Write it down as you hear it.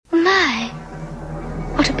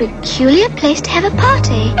What a peculiar place to have a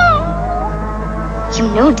party. You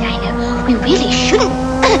know, Dinah, we really shouldn't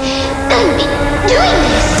be doing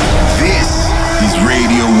this. This is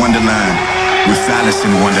Radio Wonderland with Alice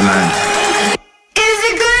in Wonderland. Is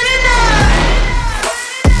it good enough?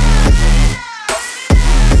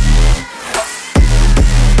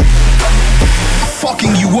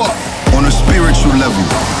 Fucking you up on a spiritual level.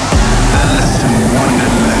 Alice in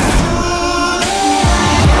Wonderland.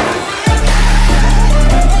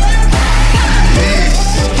 This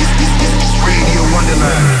is Radio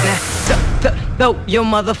Wonderland. Throw your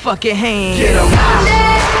motherfucking hands. Get 'em.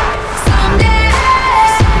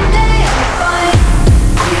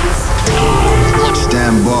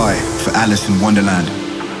 Stand by for Alice in Wonderland.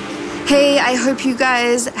 Hey, I hope you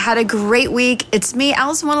guys had a great week. It's me,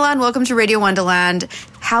 Alice in Wonderland. Welcome to Radio Wonderland.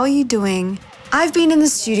 How are you doing? I've been in the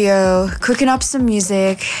studio cooking up some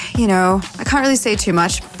music. You know, I can't really say too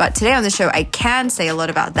much, but today on the show, I can say a lot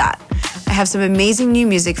about that. I have some amazing new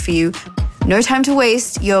music for you. No time to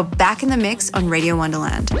waste. You're back in the mix on Radio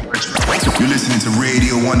Wonderland. You're listening to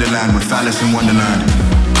Radio Wonderland with Alice in Wonderland.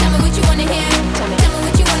 Tell me what you wanna hear. Tell me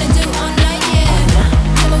what you wanna do all night, yeah.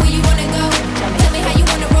 Tell me where you wanna go. Tell me how you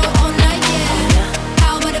wanna roll all night, yeah.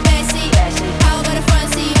 How about a backseat? How about a front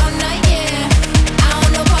seat all night, yeah. I don't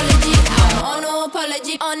want no apology. I don't want no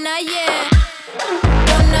apology all night, yeah.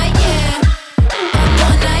 All night, yeah.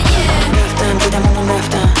 All night, yeah. Left hand, put them on the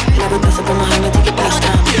left hand. Love it, pass up on my hand, take it past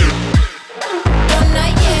time. All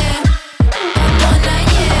night, yeah. All night,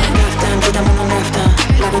 yeah. Left hand, put them on the left hand.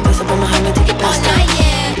 Love it, pass up on my hand, take it All past time. night,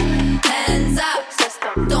 yeah. Hands up.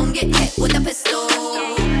 Don't get hit with a pistol.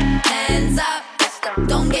 Hands up.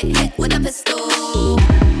 Don't get hit with a pistol.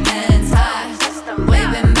 Hands high.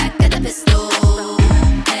 Waving back at the pistol.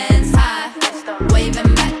 Hands high.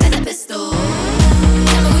 Waving back at the pistol.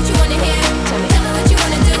 Tell me what you wanna hear. Tell me what you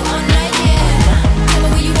wanna do all night, yeah. Tell me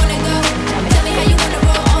where you wanna go. Tell me how you wanna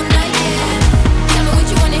roll all night, yeah. Tell me what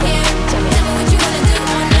you wanna hear. Tell me what you wanna do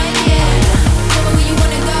all night, yeah. Tell me where you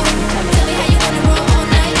wanna go. Tell me how you wanna roll all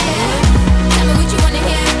night, yeah. Tell me what you wanna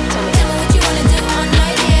hear. Tell me what you wanna do all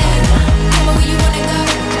night, yeah. Tell me where you wanna go.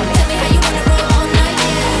 Tell me how you wanna roll all night,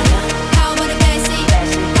 yeah. How about a backseat?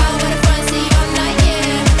 How about a front seat all night,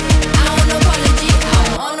 yeah. I don't want no apology. I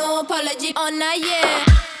don't want no apology all night, yeah.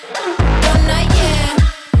 All night, yeah.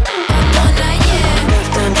 All night, yeah.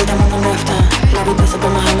 Left hand, put them on the left hand. Love it, pass up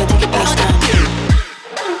on my hand, take it past time.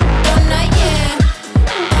 All night, yeah.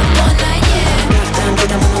 All night, yeah. Left hand, put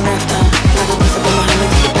them on the left hand. Love it, pass up on my hand,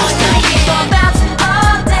 take it past time. Keep on bouncing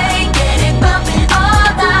all day, get it bumping all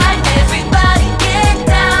night. Everybody get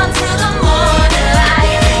down till the morning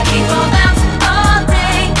light. Keep on bouncing all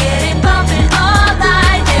day, get it bumping all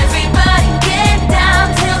night. Everybody get down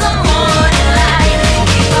till the morning light.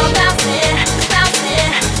 Keep on bouncing, bouncing,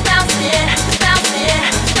 bouncing, bouncing,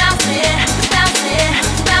 bouncing, bouncing, bouncing,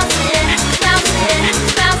 bouncing, bouncing,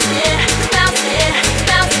 bouncing,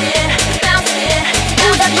 bouncing, bouncing.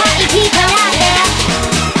 All the party people out there.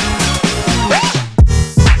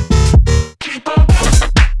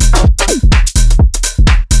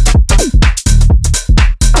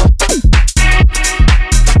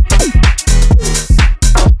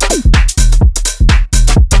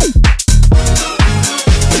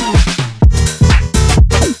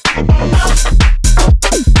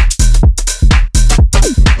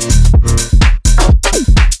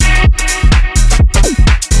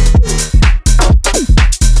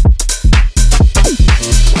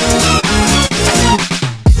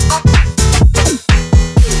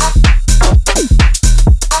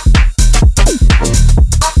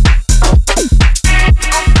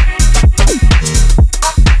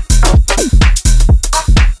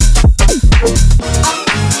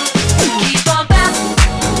 Keep on bouncing.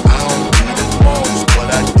 I don't do the most, but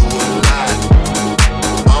I do a lot.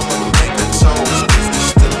 I'ma make a toast, 'cause we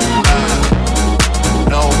still alive.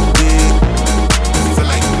 No big, feel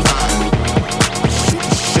like pop. Shoot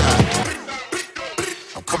a shot.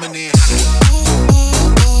 I'm coming in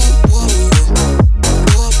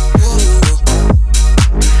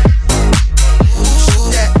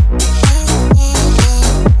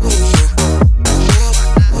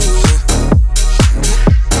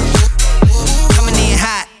Coming in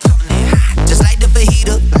hot, just like the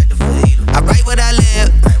fajita. I write what I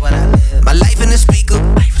live, my life in the speaker.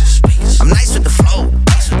 I'm nice with the flow,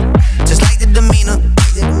 just like the demeanor.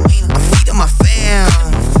 I'm feeding my fam,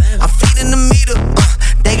 I'm feeding the meter.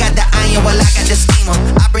 They got the iron while I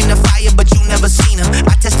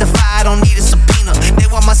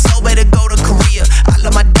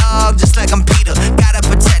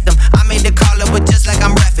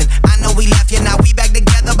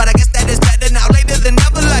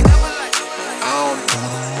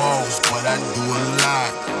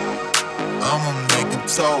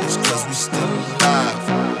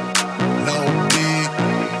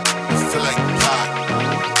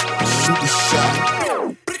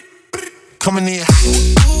coming in.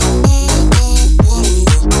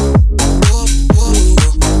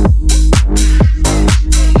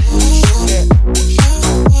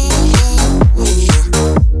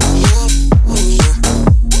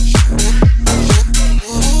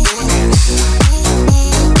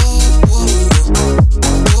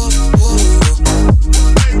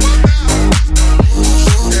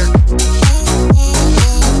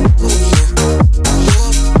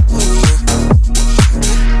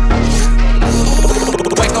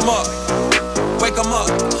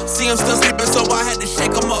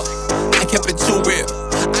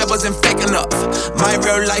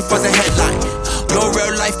 Was a headline. Your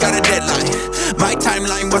real life got a deadline. My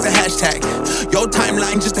timeline was a hashtag. Your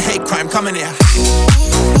timeline just a hate crime. Coming here.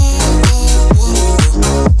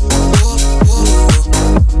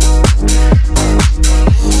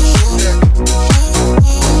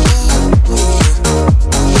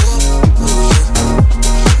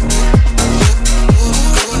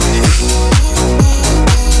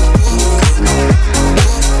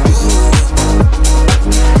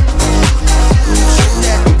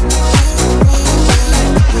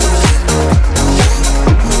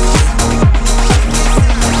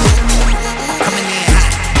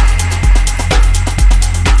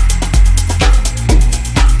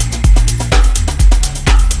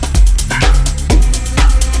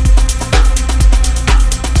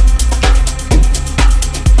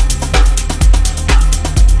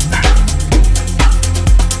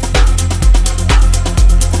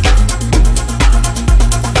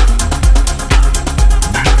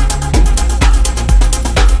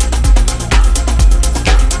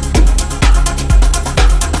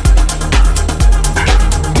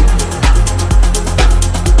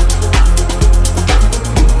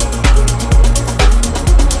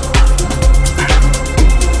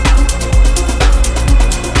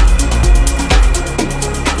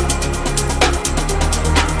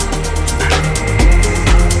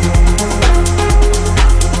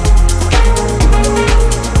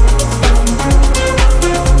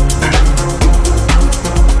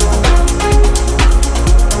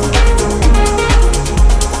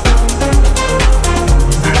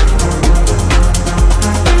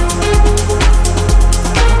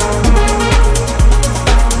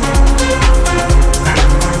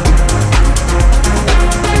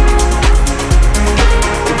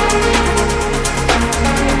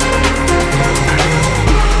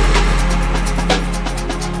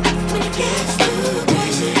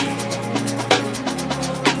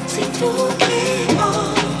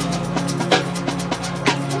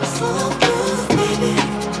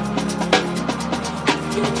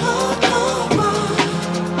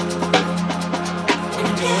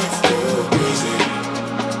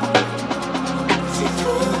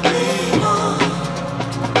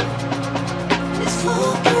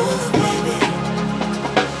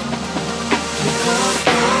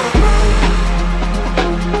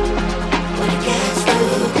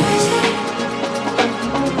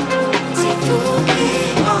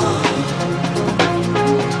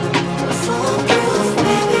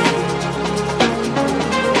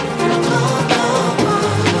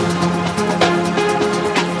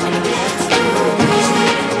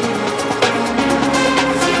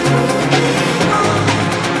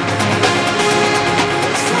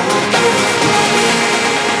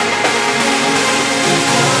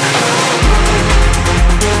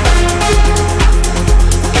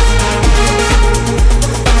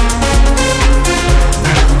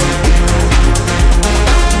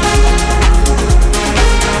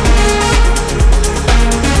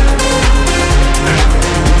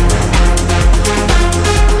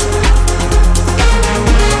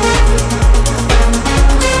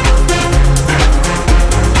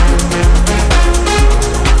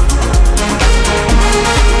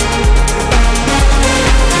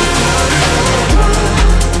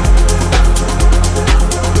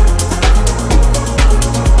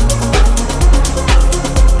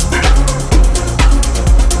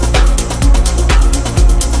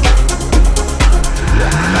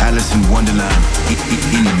 Wonderland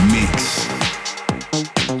in the mix.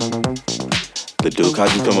 The Duke,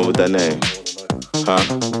 how'd you come up with that name? Huh?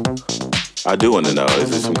 I do want to know.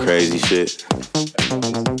 Is it some crazy shit? I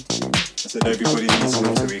said everybody needs an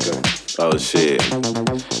alter ego. Oh shit.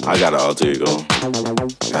 I got an alter ego.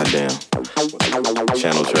 Goddamn.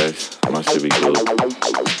 Channel tracks. My shit be cool.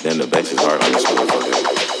 Then the bass is hard on this motherfucker.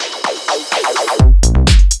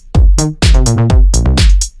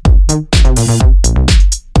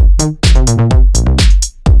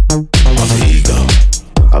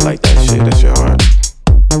 I like that shit, that shit hard.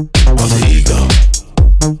 Alter ego.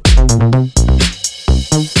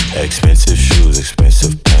 Expensive shoes,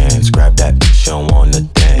 expensive pants. Grab that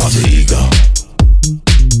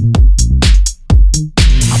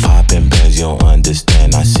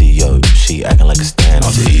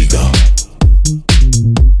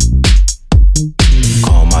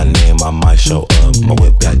My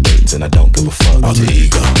whip got gates and I don't give a fuck. Alter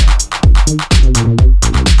ego.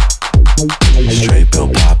 Straight pill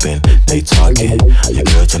popping, they talking. Your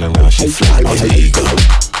girl turn around, she fly. Alter ego.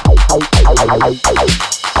 Alter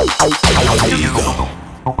ego.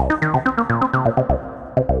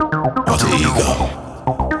 Alter ego.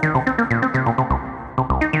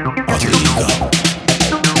 Alter ego.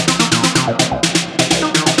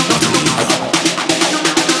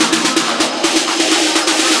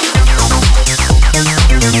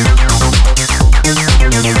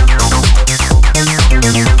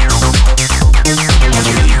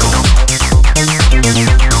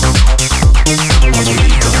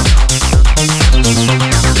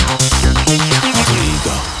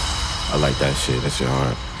 That shit, that shit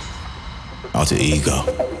hard. Alter ego.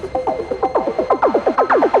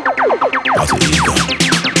 Alter ego.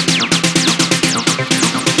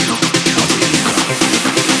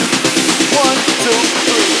 One, two,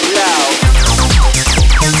 three, loud.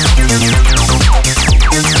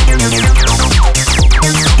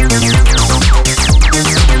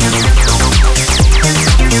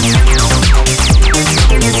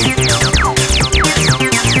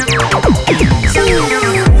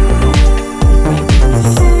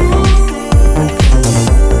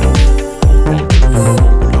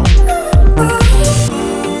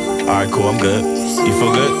 Cool, I'm good. You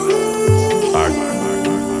feel good? All right.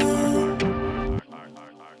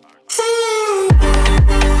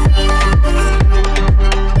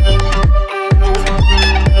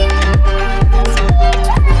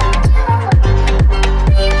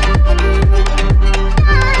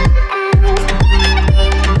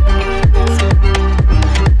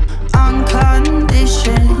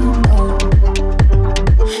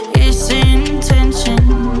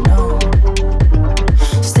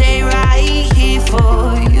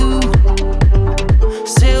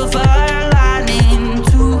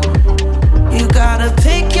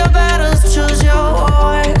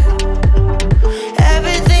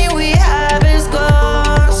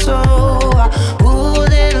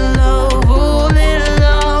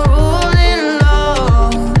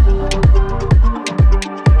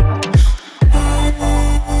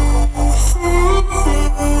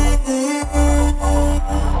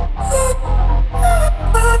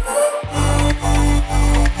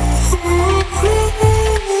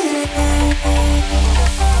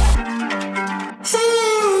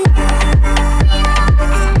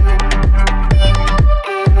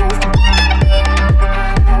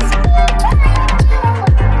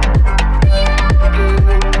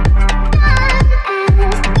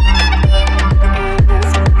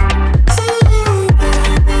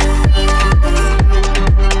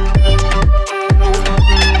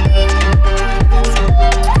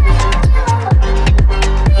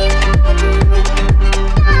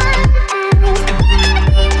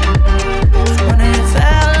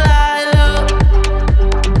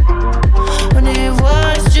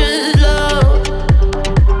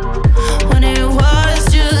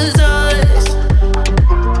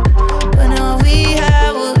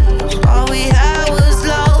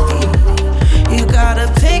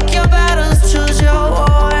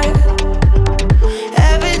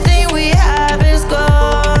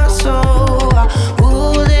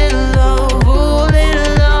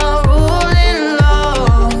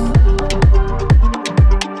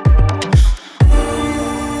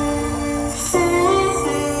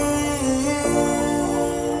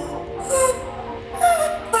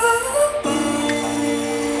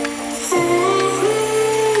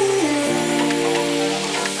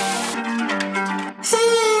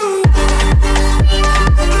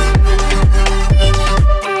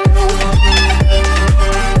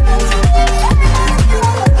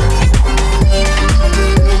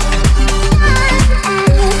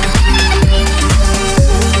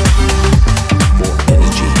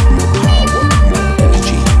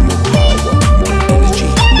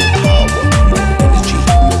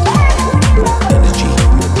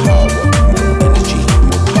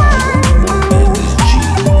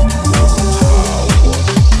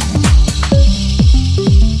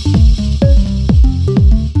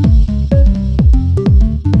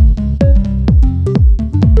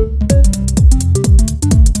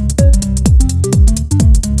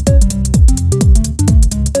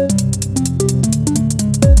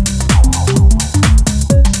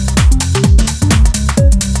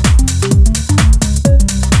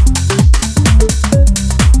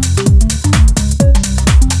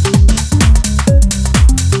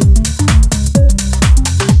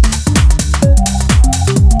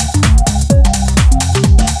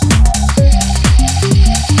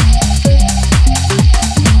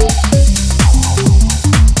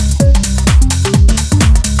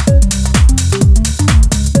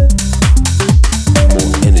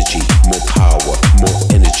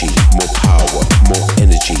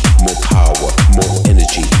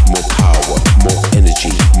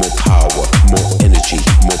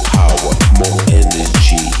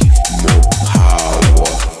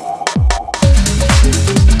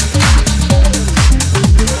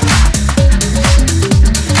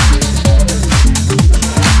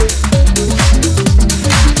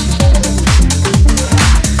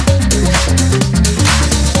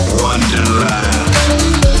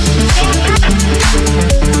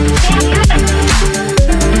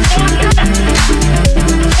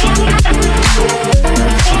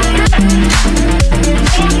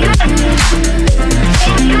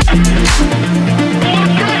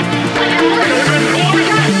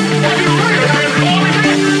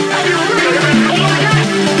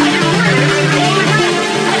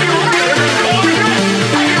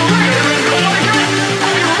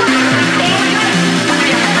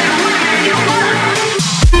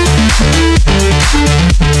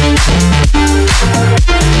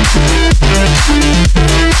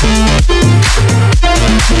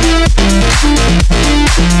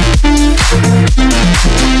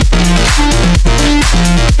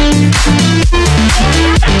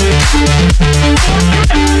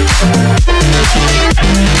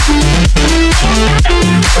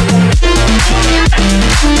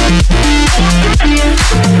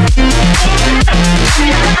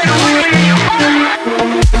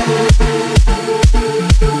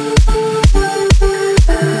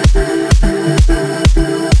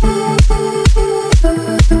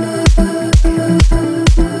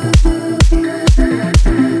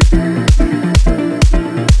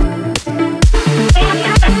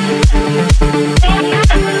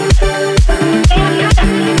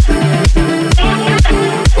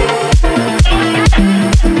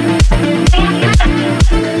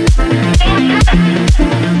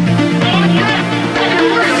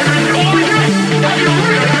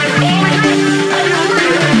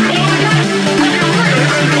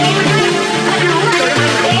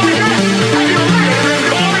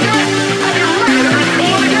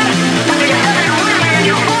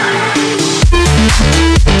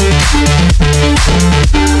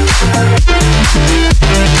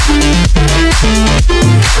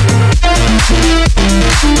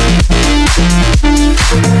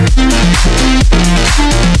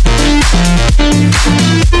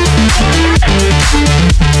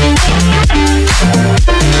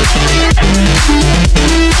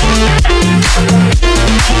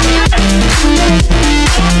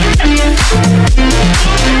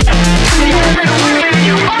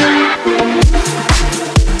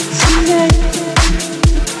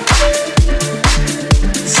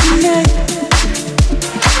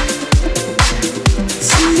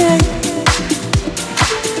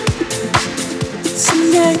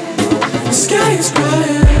 Someday, the sky is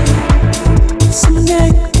crying. Someday,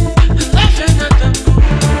 I'm laughing at the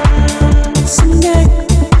moon. Someday,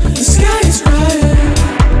 the sky is crying.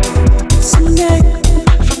 Someday,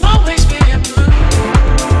 from always being blue.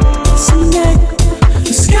 Someday,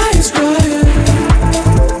 the sky is crying.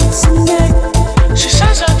 Someday, she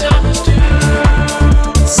says our time is due.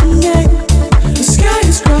 Someday, the sky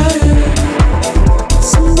is crying.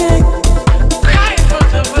 Someday, crying for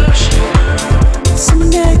the will she knew.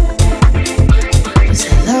 Someday,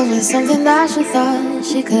 said love was something that she thought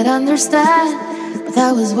she could understand, but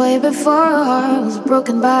that was way before her heart was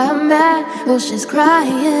broken by a man. Oh, she's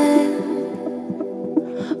crying.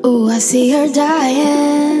 Ooh, I see her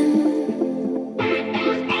dying.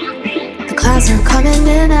 The clouds are coming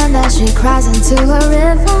in and as she cries into a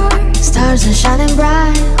river. Stars are shining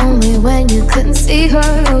bright, only when you couldn't see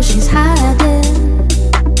her. Oh, she's hiding.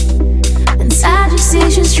 Inside you see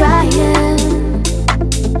she's trying.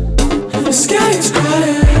 The sky is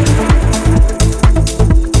crying.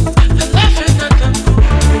 I'm laughing at the moon.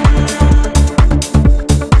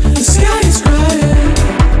 The sky is crying.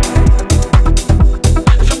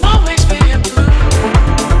 From always being blue.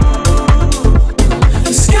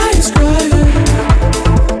 The sky is crying.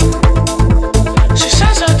 She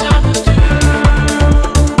says our time is due.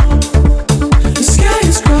 The sky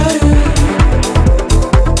is crying.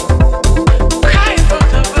 Crying for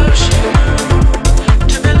the will she knew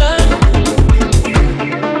to be loved.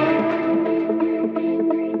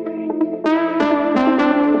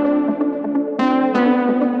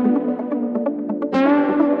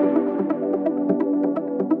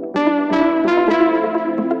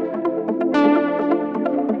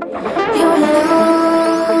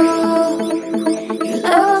 Your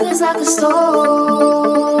love is like a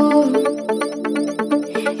storm.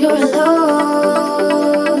 Your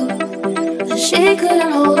love that she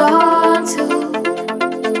couldn't hold on to.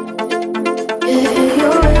 Yeah,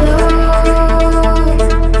 your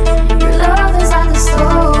love is like a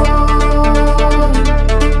storm.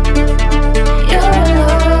 Your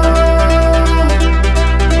love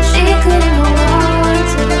that she couldn't hold on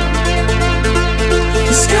to.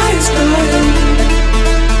 The sky is crying.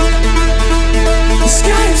 The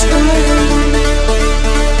sky is crying.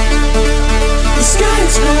 The sky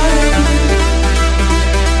is crying.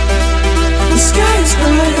 The sky is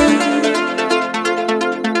crying.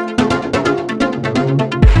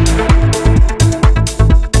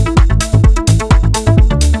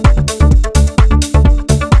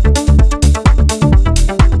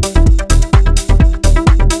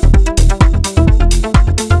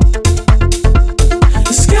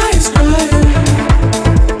 The sky is crying.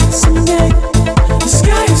 Someday, the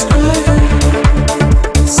sky is crying.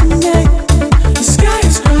 Someday, the sky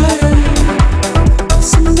is crying.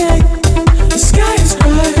 Someday, the sky is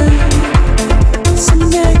crying.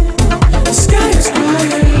 Someday, the sky is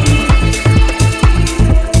crying.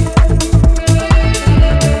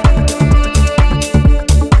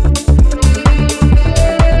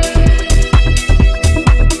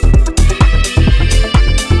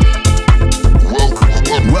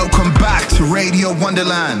 Welcome back to Radio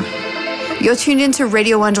Wonderland. You're tuned into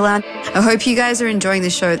Radio Wonderland. I hope you guys are enjoying the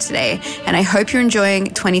show today, and I hope you're enjoying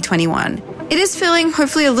 2021. It is feeling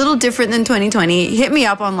hopefully a little different than 2020. Hit me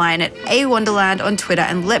up online at @awonderland on Twitter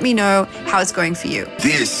and let me know how it's going for you.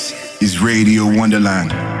 This is Radio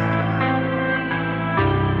Wonderland.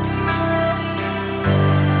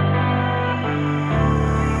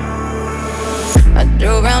 I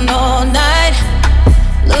drove around all night,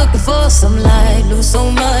 looking for some light. Lose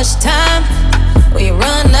so much time when you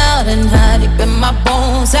run out and hide deep in my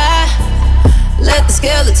bones. I let the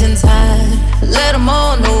skeletons hide, let them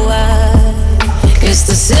all know why. It's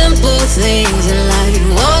the simple things in life.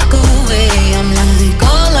 You walk away, I'm like,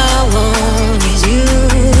 all I want is you.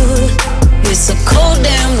 It's a cold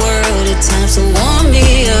damn world at times, so warm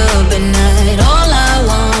me up at night. All I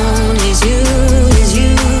want is you, is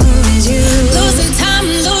you, is you. Losing time,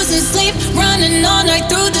 losing sleep, running all night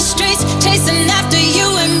through the streets, chasing after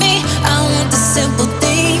you and me. I want the simple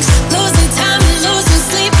things. Losing time, losing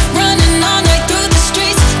sleep, running all night through the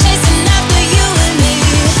streets, chasing after you and me.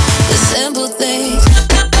 The simple things.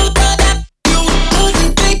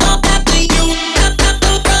 Losing sleep after you.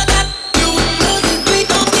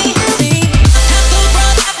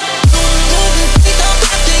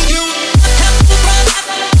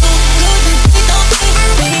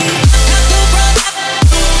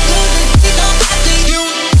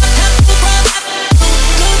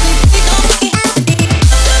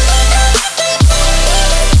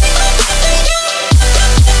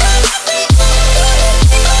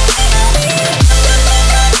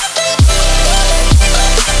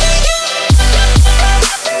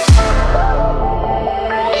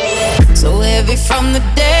 from the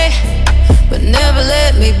day, but never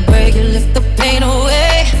let me break it. Lift the pain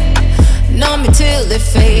away, numb me till it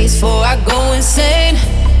fades, before I go insane.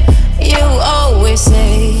 You always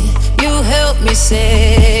say, you help me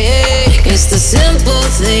say, it's the simple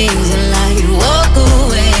things in life. You walk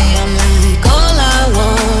away, I'm like, all I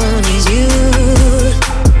want is you.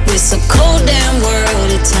 It's a cold damn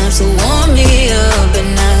world at times, so warm me up at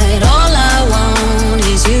night. All I want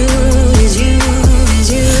is you, is you,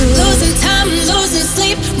 is you. Losing time, losing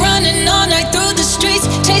sleep, running all night through the streets,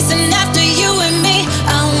 chasing after you and me.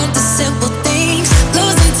 I want the simple things.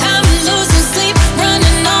 Losing time, losing sleep,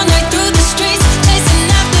 running all night through the streets, chasing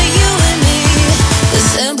after you and me. The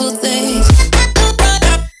simple things.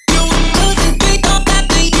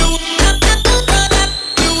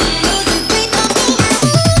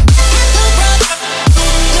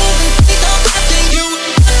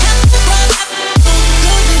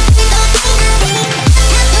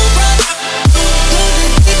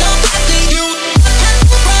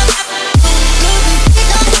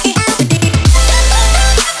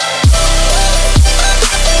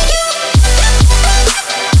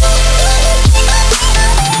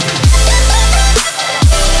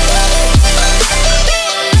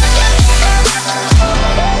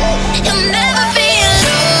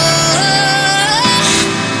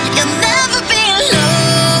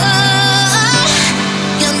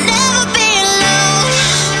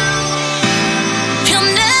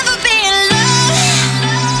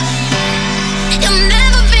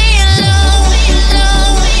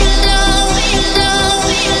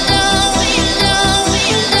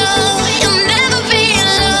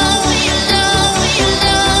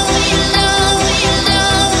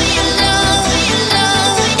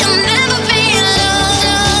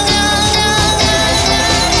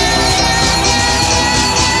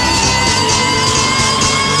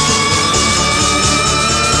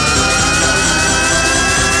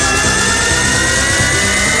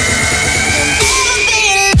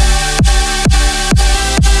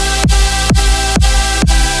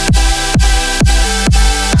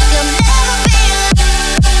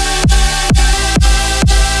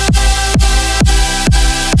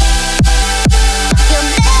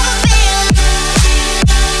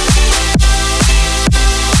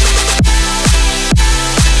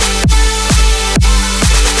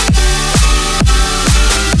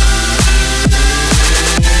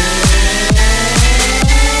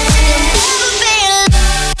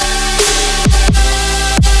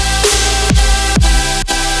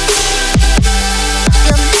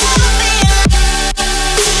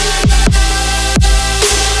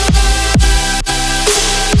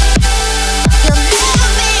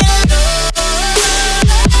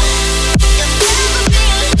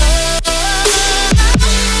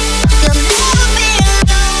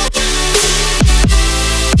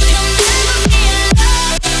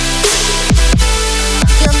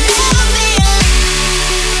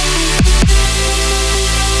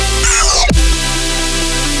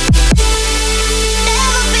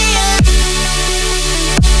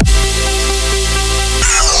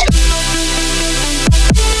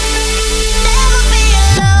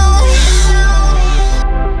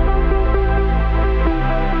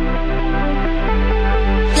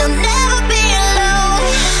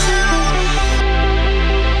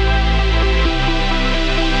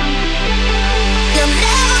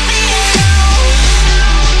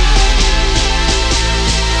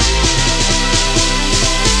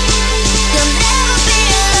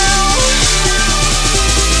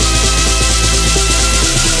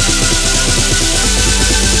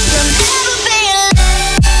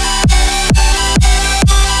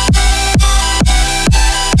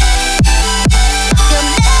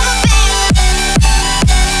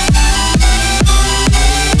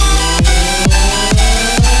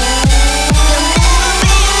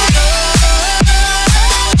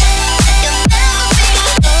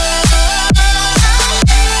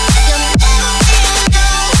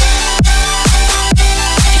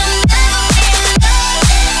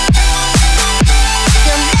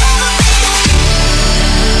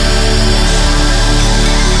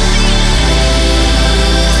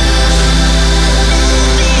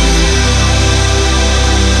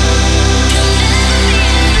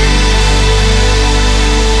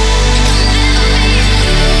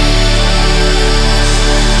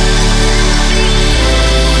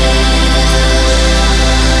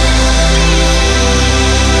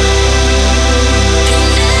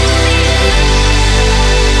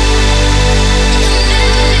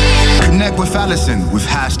 Allison with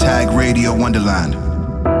hashtag Radio Wonderland.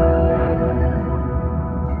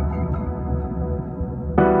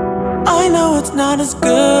 I know it's not as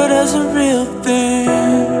good as a real thing,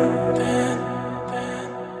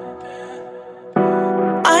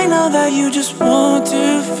 know that you just want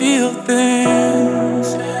to feel things.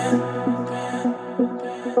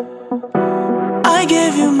 I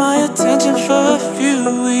gave you my attention for a few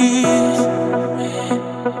weeks.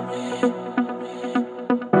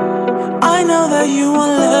 I know that you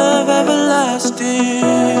want love everlasting.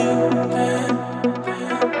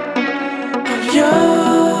 I'm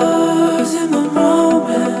yours in the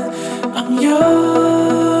moment. I'm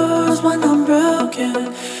yours when I'm broken.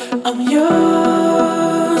 I'm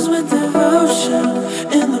yours with devotion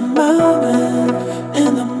in the moment,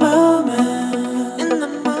 in the moment, in the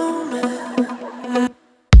moment.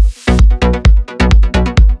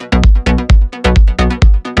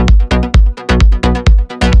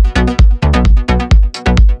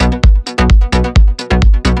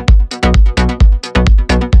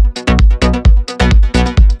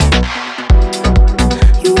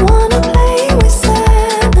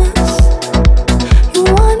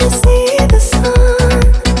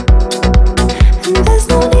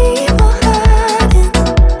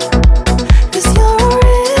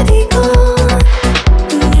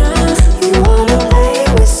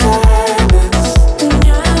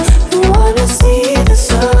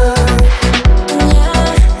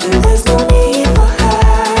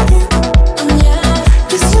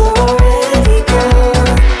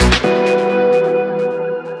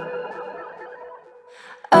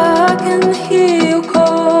 I can hear you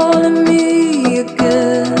calling me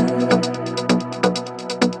again.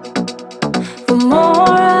 The more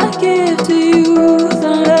I give to you,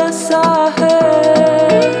 the less I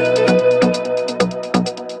have.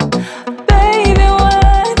 Baby,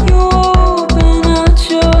 when you open out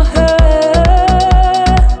your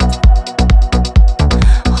head,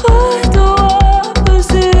 why do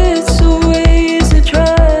opposites always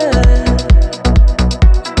attract?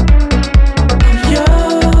 I'm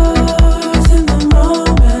yours in the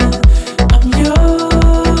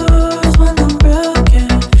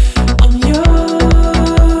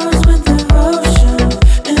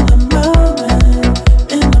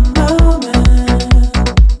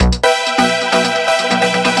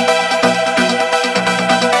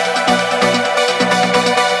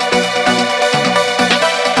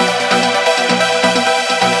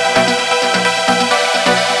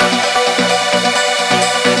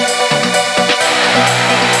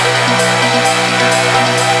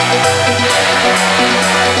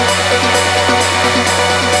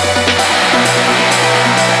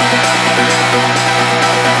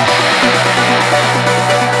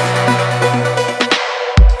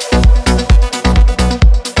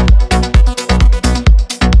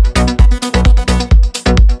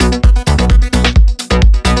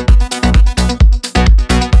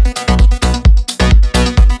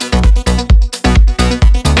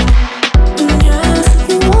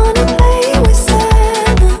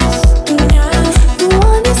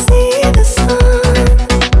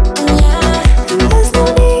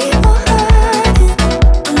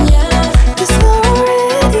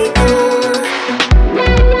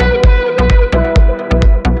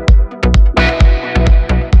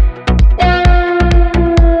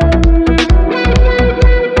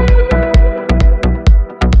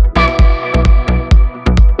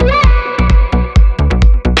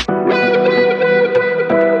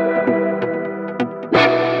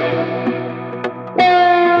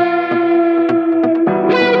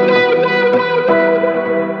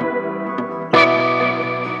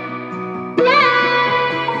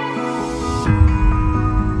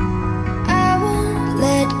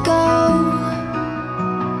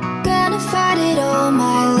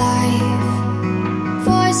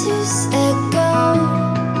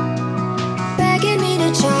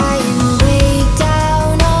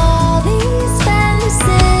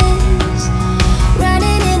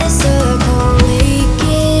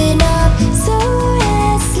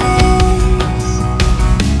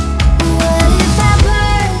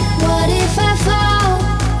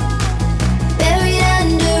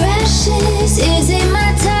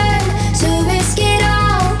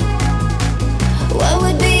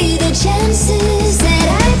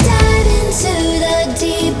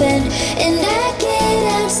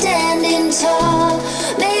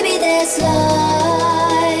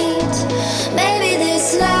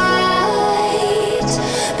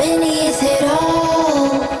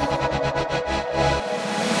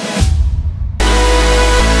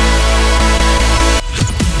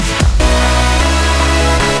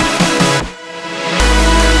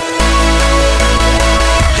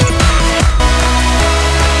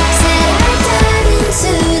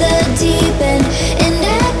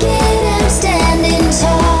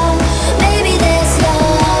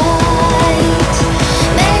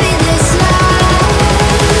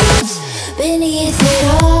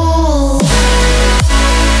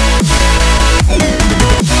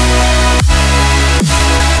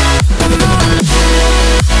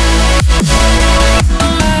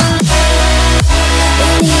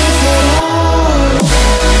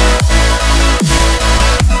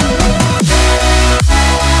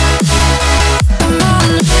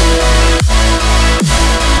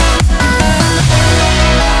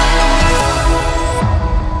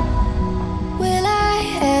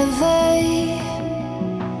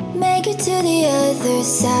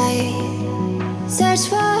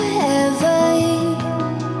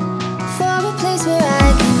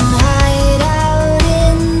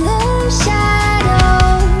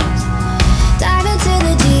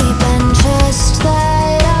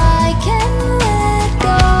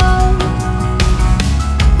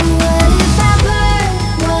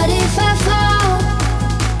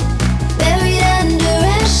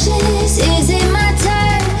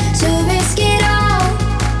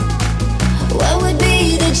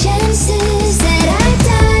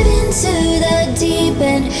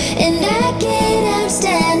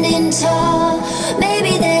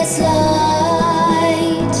Maybe there's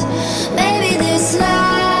light. Maybe there's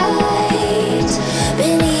light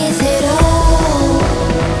beneath it all.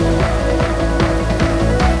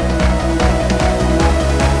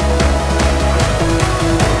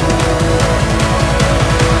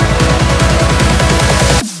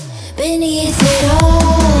 Beneath it all.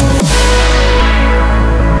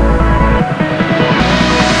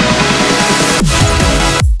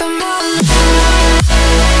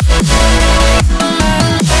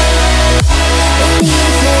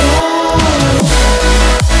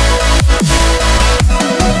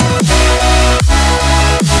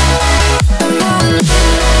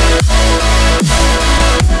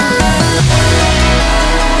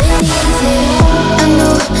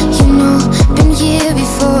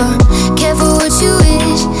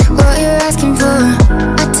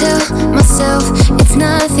 It's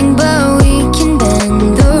nothing but we can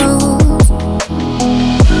bend the rules.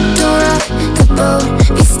 Don't rock the boat,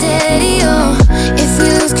 be steady, oh. If we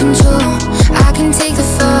lose control, I can take the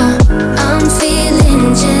fall. I'm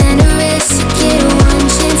feeling generous, you get one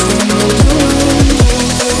chance in the room.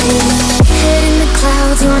 Head in the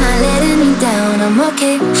clouds, you're not letting me down. I'm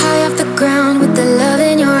okay, high off the ground with the love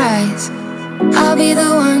in your eyes. I'll be the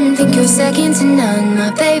one, think you're second to none,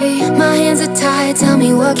 my baby. My hands are tied, tell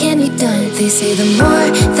me what can be done. They say the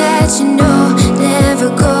more that you know, never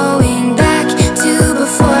going back to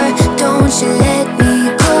before. Don't you let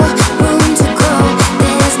me go, room to grow.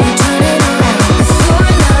 There's no turning around. Before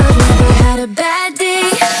love never had a bad day.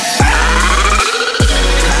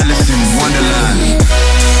 Alice in Wonderland.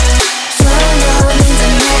 Your love means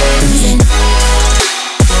I'm never losing.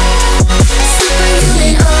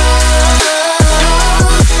 Superhuman, oh.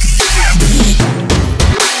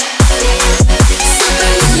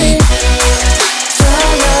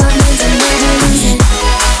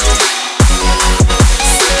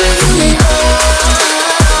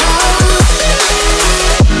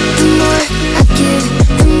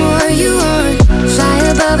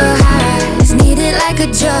 A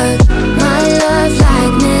drug, my love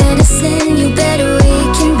like medicine. You better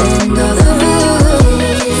wake and bend all the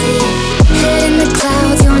rules. Head in the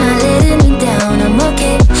clouds, you're not letting me down. I'm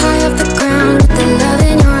okay, high off the ground with the love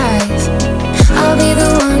in your eyes. I'll be the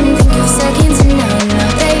one, think you're second to none, my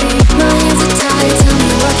baby. My hands are tied, tell me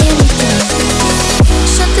what can be done.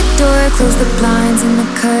 Shut the door, close the blinds and the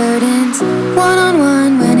curtains. One on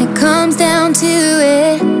one when it comes down to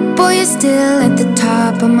it. Boy, you're still at the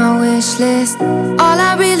top of my wish list. All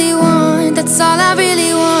I really want, that's all I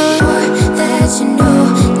really want. More that you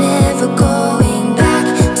know, never going back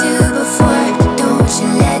to before. Don't you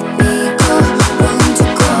let me go, room to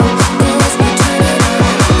grow. There's no turning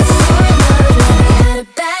around. Before love never had a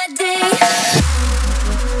bad day.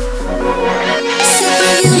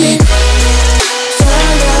 Superhuman. Your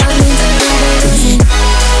love means I'm never losing.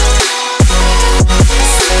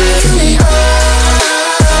 Superhuman, oh.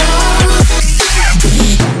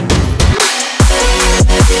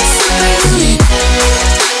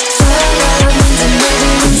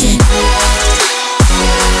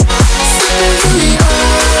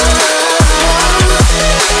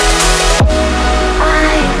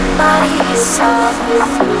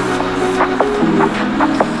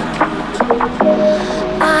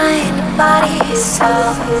 Mind, body,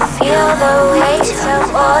 soul, feel the weight of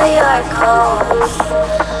all your goals.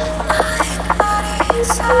 Mind, body,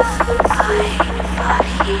 soul, mind,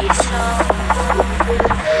 body, soul.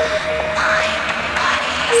 Mind,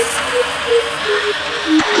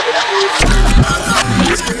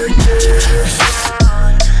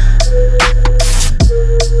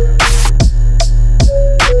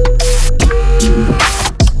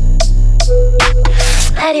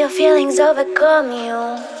 let your feelings overcome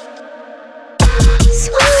you. Mind, body,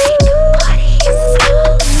 soul. Mind, body,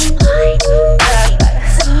 soul. Mind, body,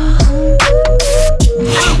 soul.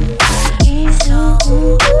 Mind, body, soul.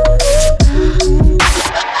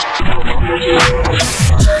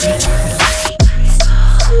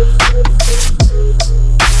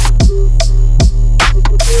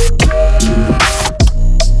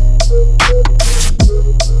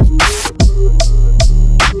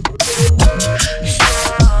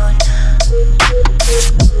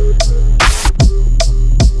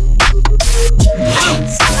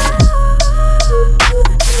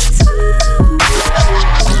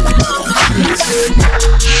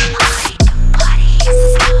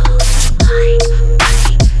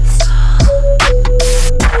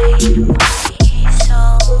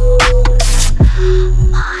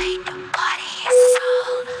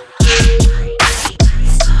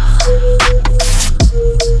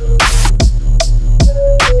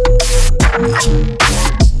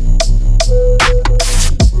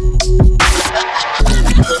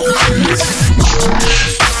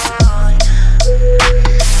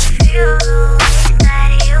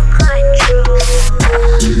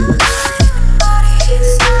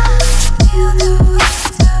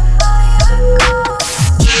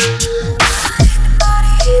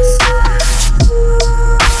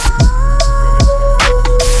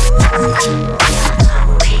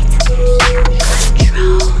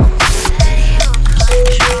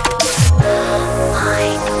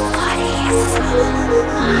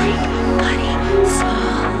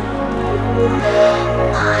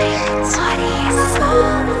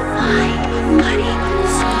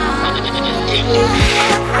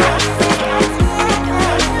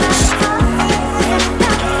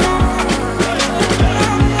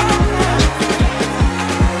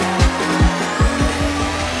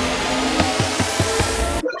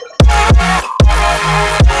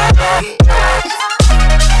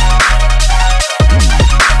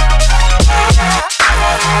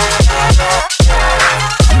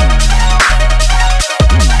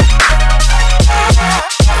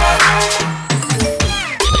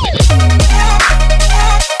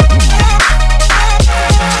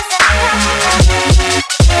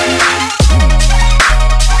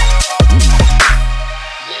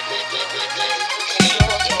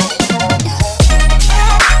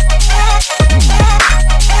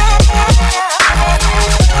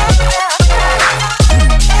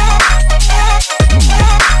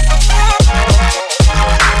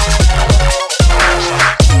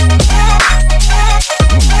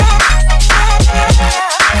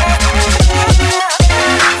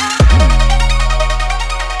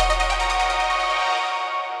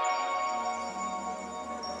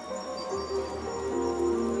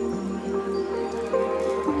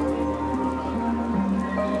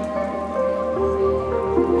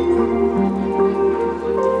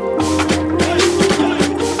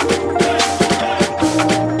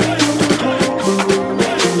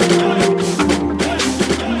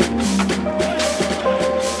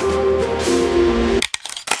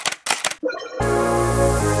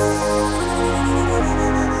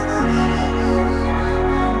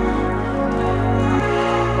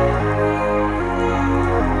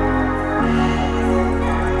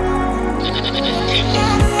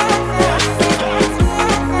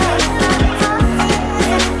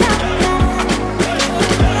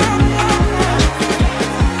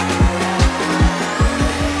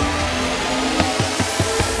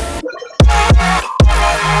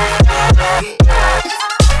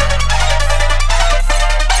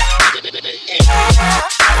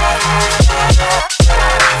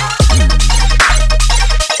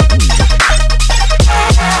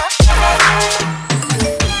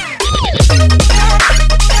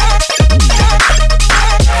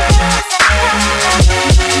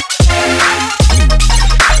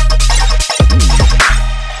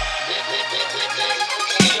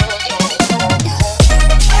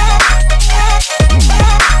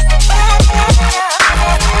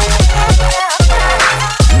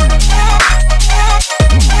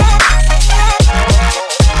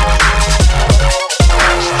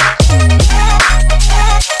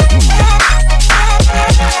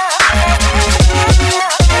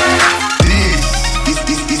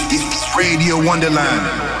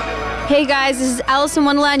 Hey guys, this is Alice in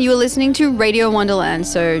Wonderland. You are listening to Radio Wonderland,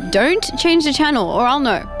 so don't change the channel or I'll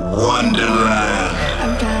know. Wonderland.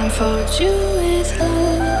 I'm blindfold you with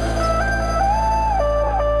love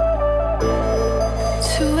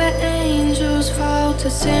to where angels fall to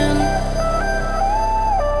sin.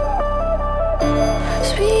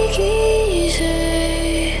 Speak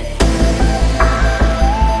easy.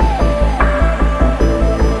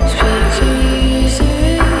 Speak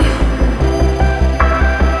easy.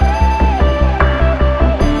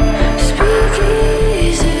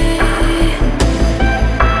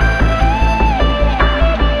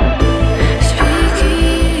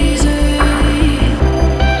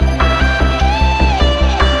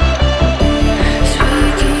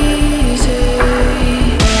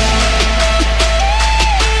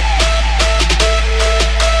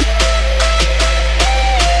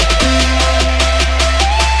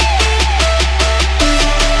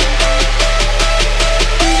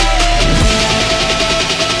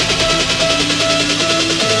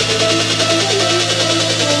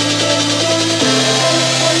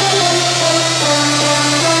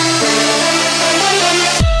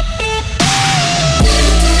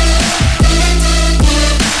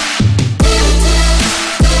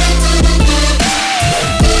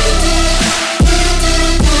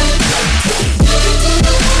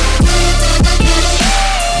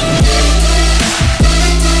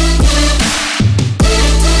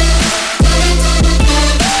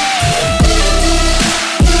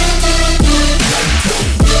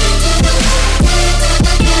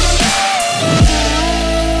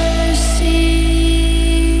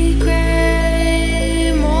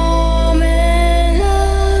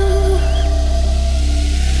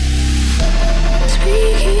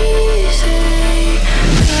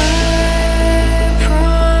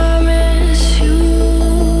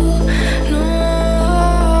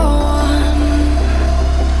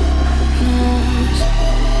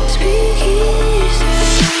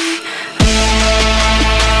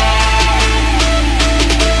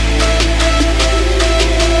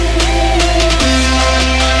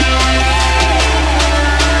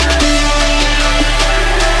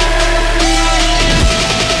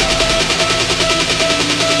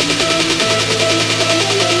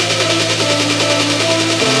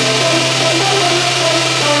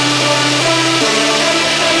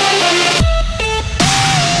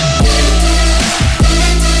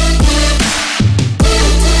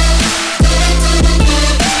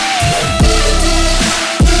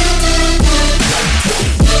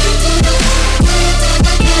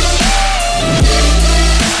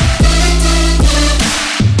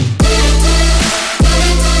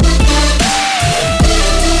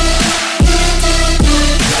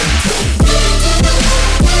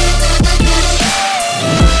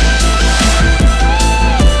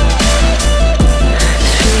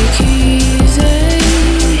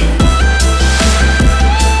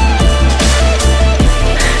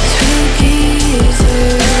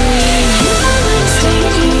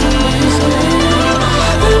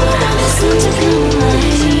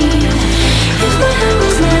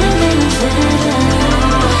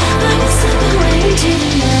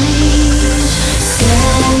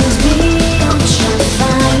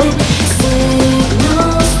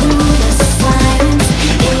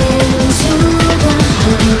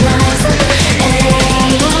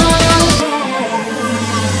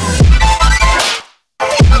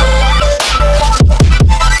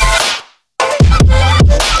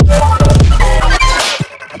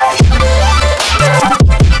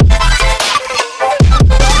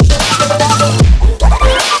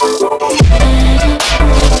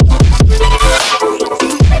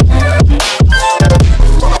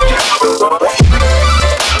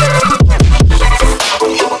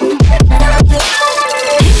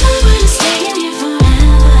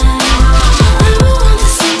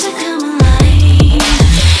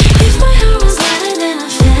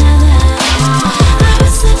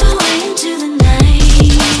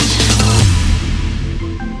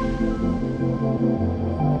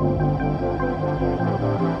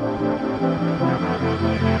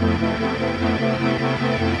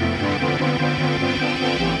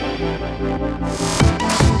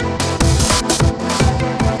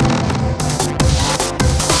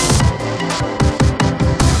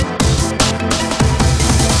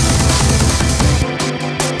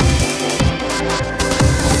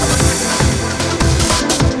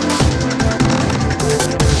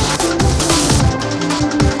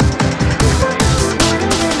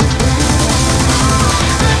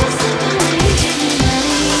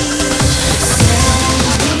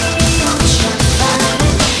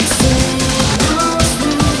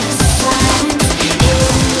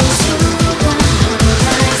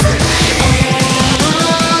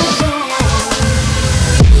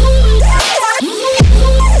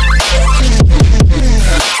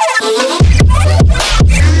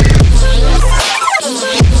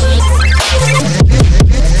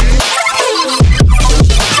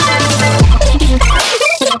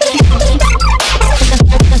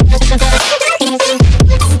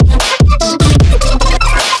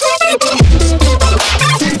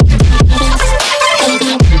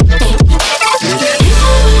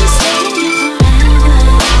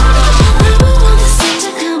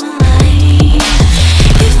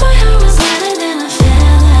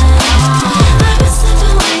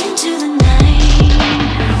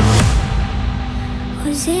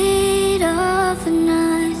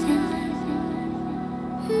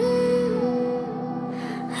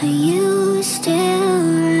 Are you still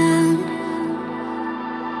around?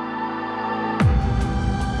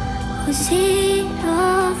 Was it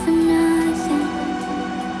all for nothing?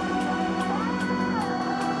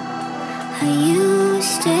 Are you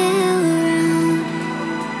still around?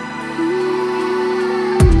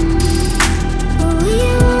 But we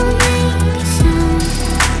won't make a sound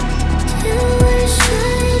till we're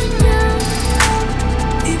shut down.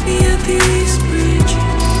 Meet me at the East Bridge.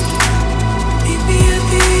 Meet me at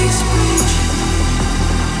the East Bridge.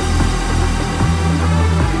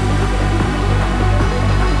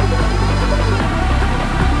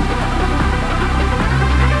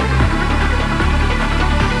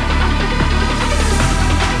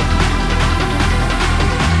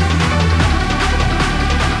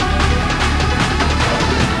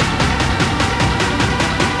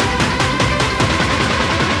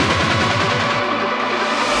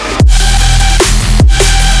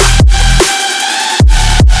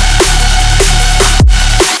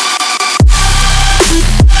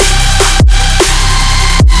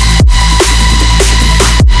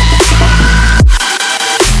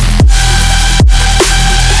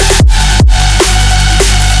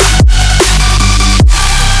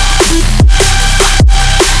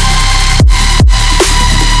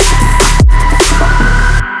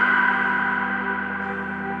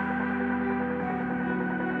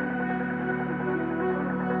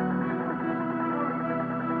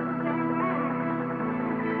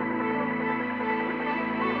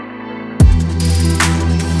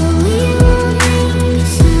 But we won't make a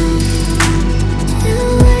sound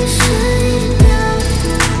till we're shut down.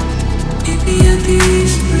 Meet me at the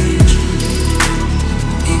East Bridge.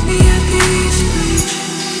 Meet me at the East Bridge.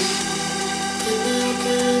 Meet me at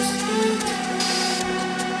the East Bridge.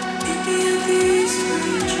 Meet me at the East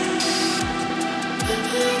Bridge. Meet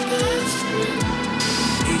me at the East Bridge.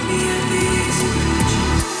 Meet me at the East Bridge.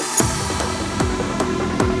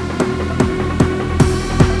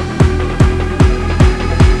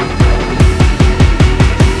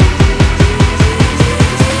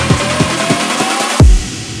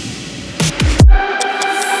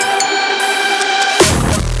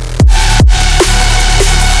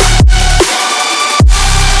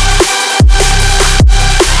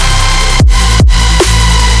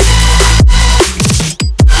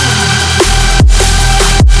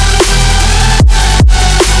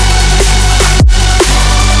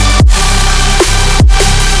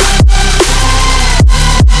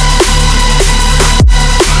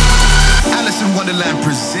 Alice in Wonderland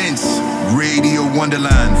presents Radio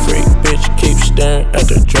Wonderland. Freak bitch keep staring at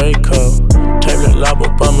the Draco. Tablet lob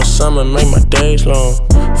up on my summer, make my days long.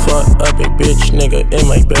 Fuck up a bitch nigga in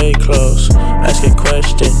my bay clothes. Ask a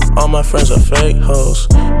question, all my friends are fake hoes.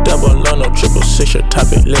 Double low, no 666, your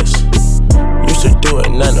topic list. Used to do it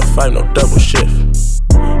 9 to 5, no double shift.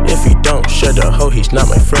 If he don't share the hoe, he's not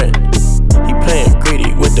my friend. He playing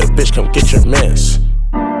greedy with the bitch, come get your mans.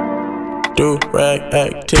 Do rag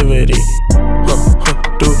activity.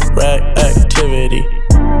 Do rag activity.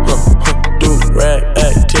 Do rag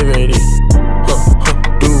activity.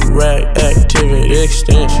 Do rag activity. Big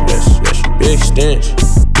stench, yes, yes, you big stench.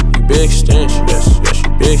 You big stench, yes, yes,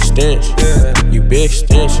 you big stench. You big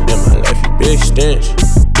stench in my life, you big stench.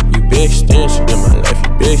 You big stench in my life,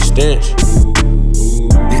 you big stench.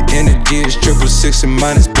 Your energy is 666 and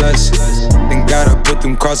minus plus. Then gotta put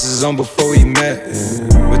them crosses on before we met.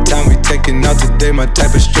 What time we taking out today, my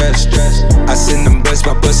type of stress. I send them blessed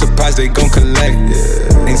by bus surprise, they gon' collect.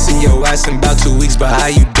 Ain't seen your ass in about 2 weeks, but how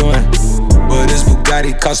you doing? Well, this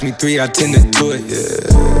Bugatti cost me 3, I tend to do it.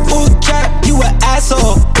 Full trap, you an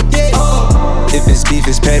asshole. If it's beef,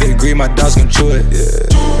 it's pedigree, my dog's gon' chew it.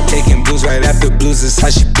 Taking blues right after blues, that's how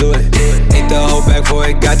she blew it. Ain't the whole back before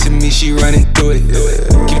it got to me, she running through it.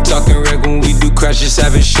 Keep talking reg when we do crash, just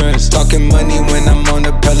have insurance. Talking money when I'm on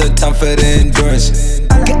the Peloton for the endurance.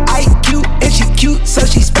 I get IQ and she cute, so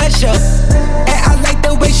she special. And I like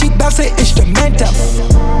the way she bounce it instrumental.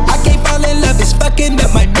 I can't fall in love, it's fucking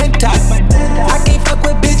up my mental. I can't fuck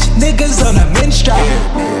with bitch niggas on a menstrual.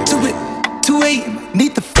 2 a.m.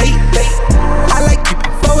 need the fate. I like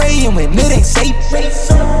keeping 4 a.m. when it ain't safe.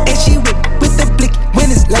 And she with the blicky when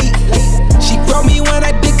it's late. She throw me when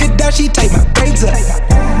I dick her down, she take my braids up.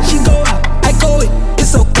 She go out, I go in,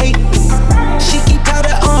 it's okay. She keep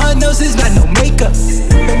powder on her nose, it's not no makeup.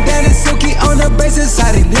 Bandana silky on her braces,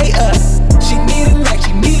 how they lay up. She need it like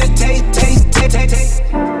she need a taste.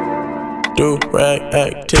 Do rag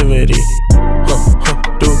activity.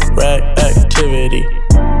 Do rag activity.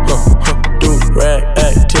 Do rag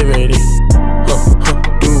activity.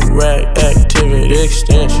 Do rag activity. Big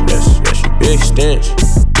stench, yes, yes, you big stench.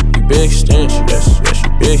 You big stench, yes, yes,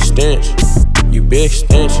 you big stench. You big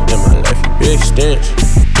stench in my life, you big stench.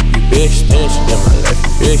 You big stench in my life,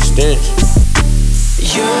 you big stench.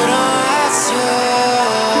 You don't have to.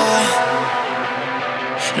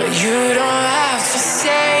 No, you don't have to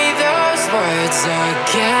say those words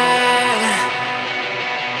again.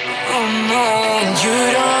 Oh no, and you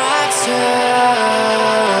don't have to.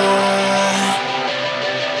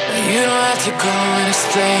 No, you don't have to go and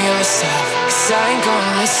explain yourself, 'cause I ain't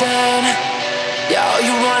gonna listen. Yeah, all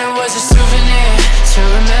you wanted was a souvenir to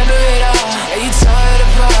remember it all. Yeah, you tore it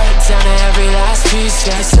apart down to every last piece.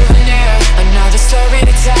 Yeah, a souvenir, another story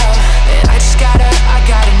to tell. And I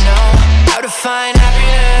gotta know how to find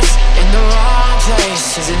happiness in the wrong place.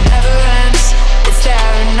 'Cause it never ends, it's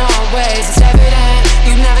there in all ways. It's evident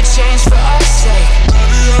you never change for our sake.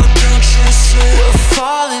 Baby, I can't just say we're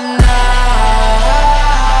falling now.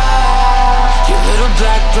 Your little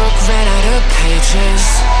black book ran out of pages.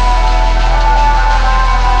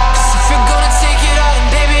 You're gonna take it all and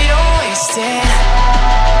baby don't waste it.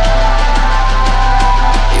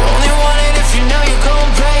 You only want it if you know you're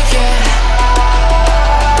gonna break it.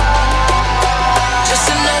 Just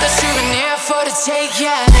another souvenir for the take,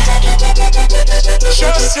 yeah.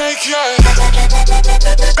 Just take it.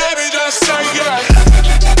 Baby, just take it.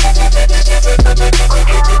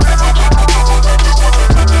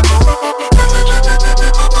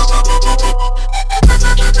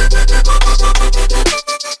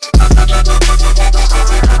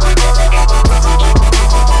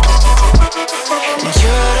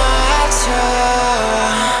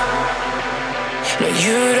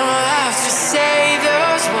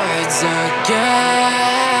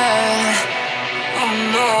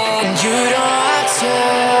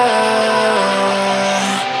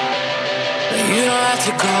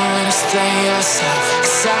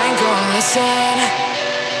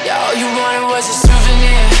 Yeah, all you wanted was a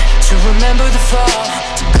souvenir to remember the fall.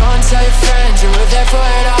 To go and tell your friends you were there for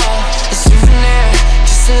it all. A souvenir,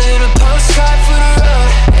 just a little postcard for the road.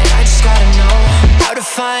 And I just gotta know how to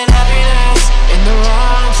find happiness in the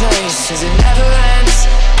wrong place. 'Cause it never ends,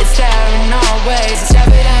 it's there in all ways. It's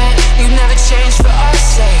evident you never change for our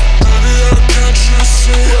sake. Baby, I can't just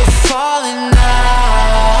say we're falling now.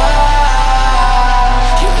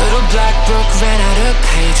 Your little black book ran out of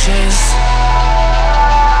pages.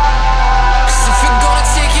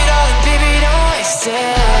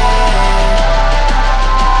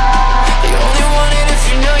 You only want it if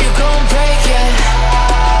you know you're gonna break it.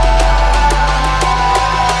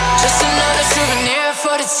 Just another souvenir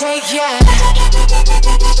for the take, yeah.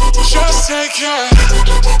 Just take it.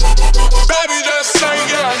 Baby, just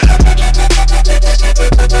take it.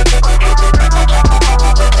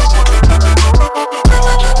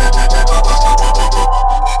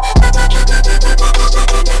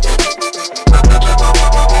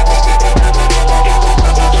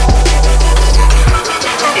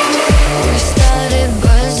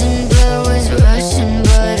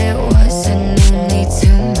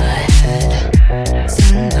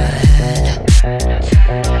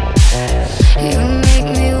 You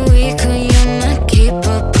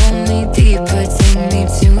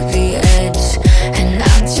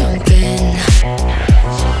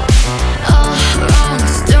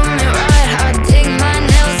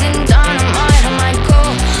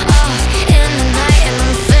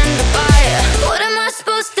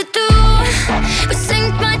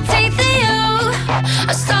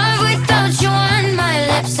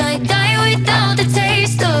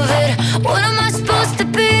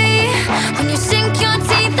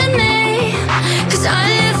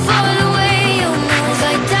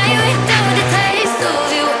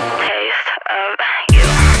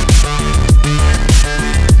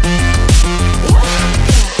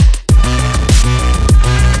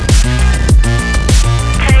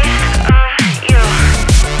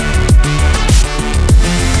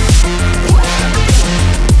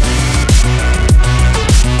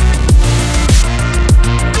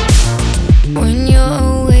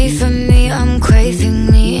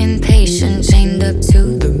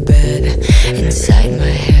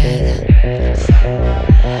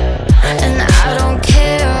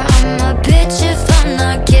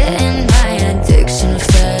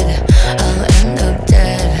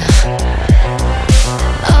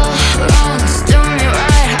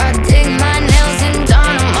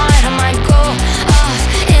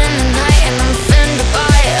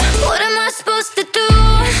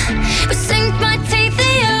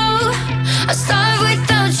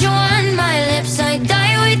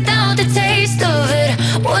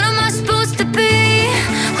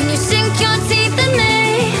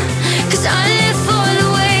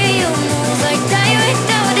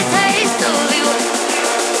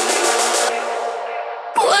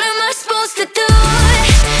supposed to do?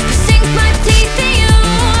 Sink my teeth in you.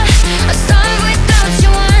 I starve without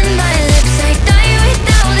you on my lips. I die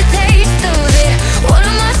without the taste of it. What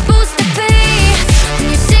am I supposed to be when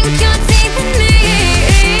you sink your teeth in me?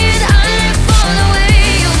 And I live for the way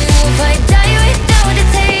you move. I die without the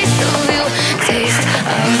taste of you. Taste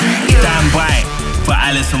of you. Stand by for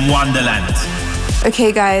Alice in Wonderland.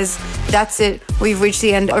 Okay, guys, that's it. We've reached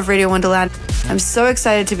the end of Radio Wonderland. I'm so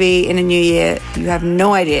excited to be in a new year. You have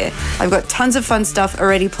no idea. I've got tons of fun stuff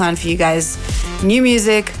already planned for you guys. New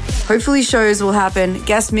music, hopefully shows will happen,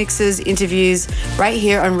 guest mixes, interviews, right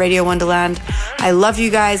here on Radio Wonderland. I love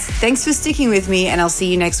you guys. Thanks for sticking with me, and I'll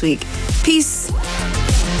see you next week. Peace.